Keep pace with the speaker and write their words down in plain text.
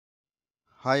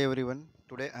Hi everyone.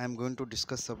 Today I am going to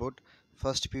discuss about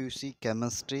first PUC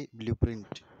chemistry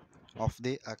blueprint of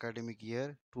the academic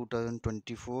year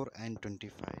 2024 and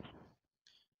 25.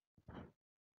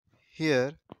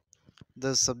 Here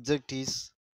the subject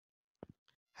is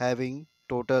having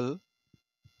total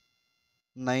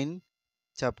 9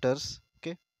 chapters.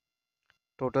 Okay.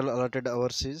 Total allotted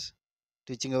hours is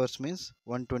teaching hours means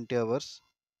 120 hours.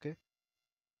 Okay.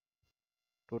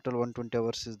 Total 120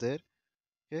 hours is there.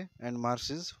 Okay. And marks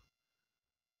is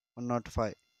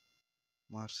 105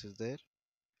 marks is there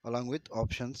along with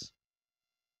options.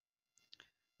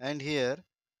 And here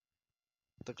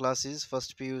the class is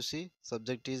first PUC,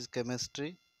 subject is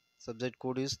chemistry, subject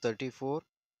code is 34,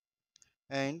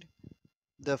 and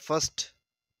the first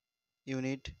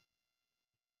unit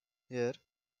here,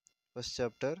 first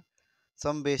chapter,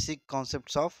 some basic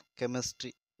concepts of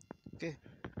chemistry. Okay,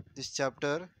 this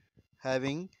chapter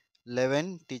having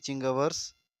 11 teaching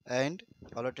hours and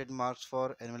allotted marks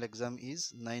for annual exam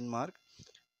is 9 mark.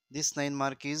 This 9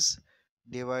 mark is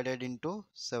divided into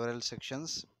several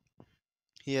sections.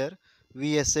 Here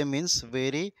VSA means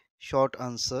very short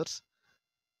answers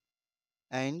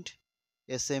and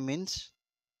essay means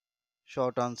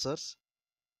short answers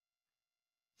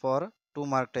for 2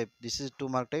 mark type. This is 2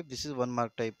 mark type, this is 1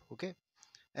 mark type. Okay,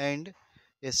 and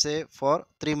essay for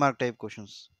 3 mark type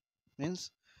questions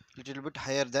means little bit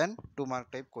higher than 2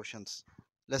 mark type questions,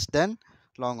 less than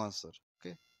long answer.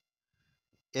 Okay,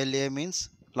 LA means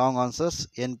long answers,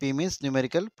 NP means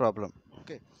numerical problem.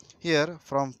 Okay, here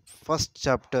from first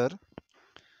chapter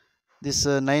this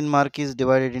 9 mark is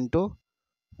divided into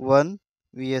 1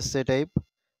 VSA type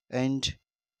and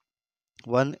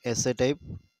 1 essay type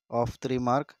of 3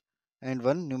 mark and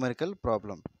 1 numerical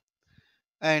problem.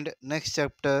 And next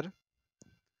chapter,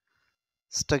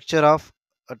 structure of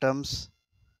atoms,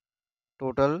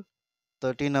 total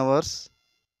 13 hours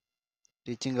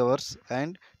teaching hours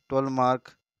and 12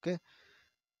 mark. Okay,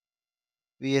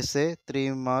 VSA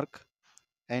 3 mark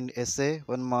and essay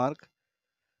 1 mark,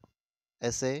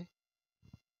 essay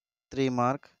 3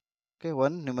 mark. Okay,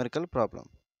 1 numerical problem.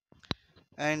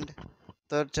 And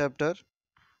third chapter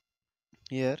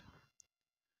here,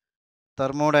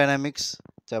 thermodynamics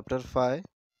chapter 5.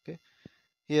 Okay,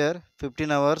 here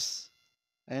 15 hours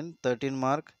and 13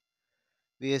 mark,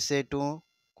 VSA 2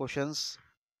 questions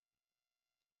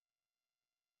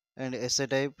and essay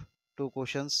type 2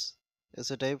 questions,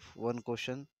 essay type 1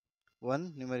 question,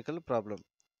 1 numerical problem.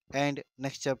 And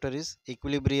next chapter is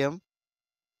equilibrium.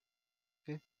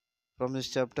 Okay, from this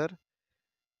chapter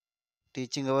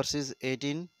teaching hours is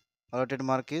 18, allotted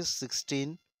mark is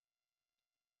 16,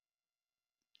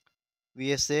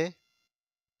 VSA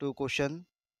 2 question,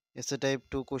 essay type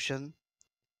 2 question,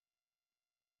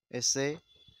 essay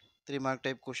 3 mark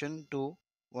type question to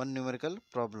 1 numerical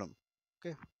problem.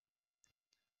 Okay,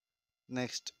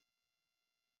 next,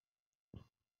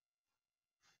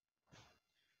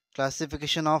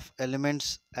 classification of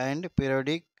elements and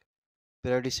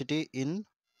periodicity in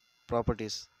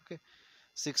properties. Okay,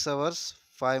 6 hours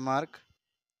 5 mark,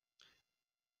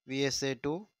 VSA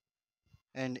 2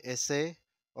 and essay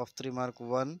of 3 mark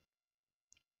 1.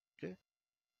 Okay,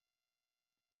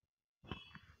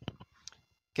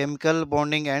 chemical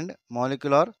bonding and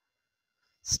molecular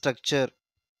structure.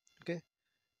 Okay,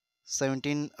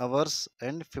 17 hours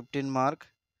and 15 mark,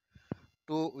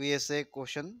 2 VSA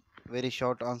question, very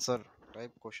short answer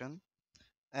type question,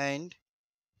 and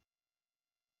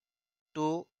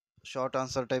 2 short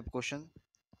answer type question,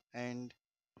 and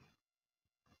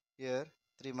here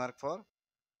 3 mark for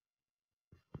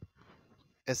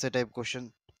essay type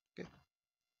question. Okay,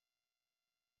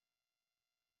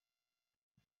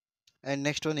 and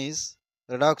next one is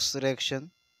redox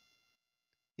reaction.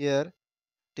 Here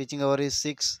teaching hour is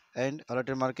 6 and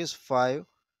allotted mark is 5,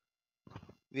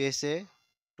 VSA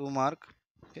 2 mark.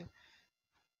 Okay,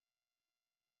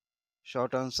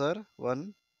 short answer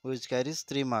 1 which carries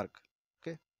 3 mark.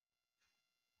 Okay,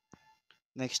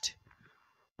 next,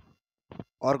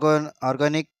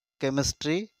 organic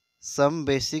chemistry, some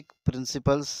basic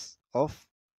principles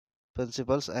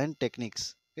and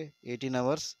techniques. Okay, 18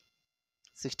 hours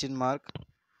 16 mark,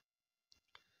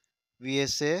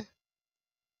 VSA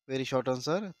very short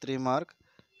answer 3 mark,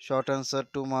 short answer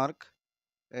 2 mark,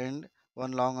 and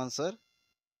 1 long answer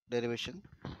derivation,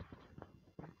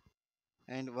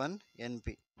 and 1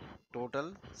 NP,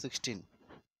 total 16.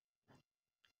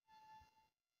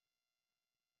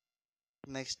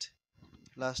 Next,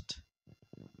 last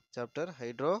chapter,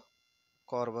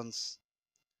 hydrocarbons,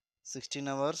 16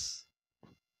 hours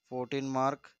 14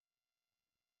 mark.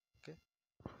 Okay,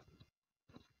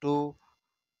 2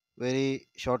 very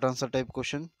short answer type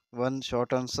question, 1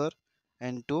 short answer,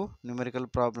 and 2 numerical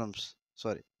problems.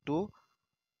 Sorry, 2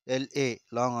 LA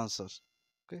long answers.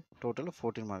 Okay, total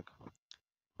 14 mark.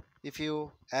 If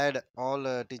you add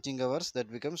all teaching hours,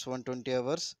 that becomes 120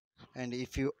 hours, and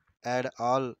if you add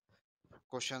all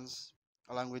questions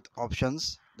along with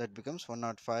options, that becomes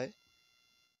 105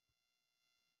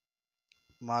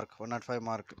 mark. 105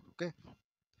 mark. Okay,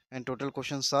 and total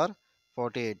questions are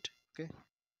 48. Okay,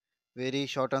 very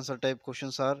short answer type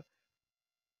questions are,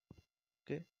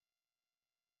 okay,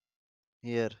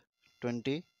 here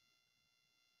 20,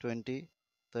 20,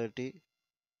 30,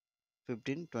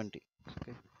 15, 20.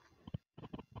 Okay,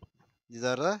 these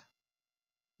are the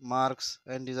marks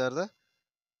and these are the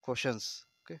questions.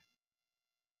 Okay,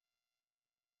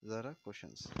 these are the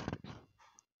questions.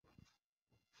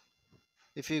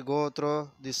 If you go through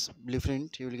this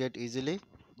blueprint, you will get easily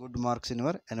good marks in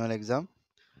your annual exam.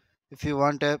 If you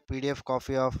want a PDF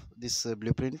copy of this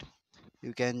blueprint,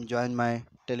 you can join my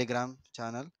Telegram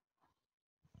channel.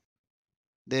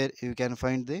 There you can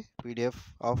find the PDF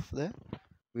of the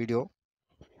video.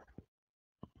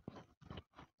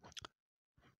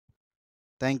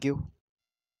 Thank you.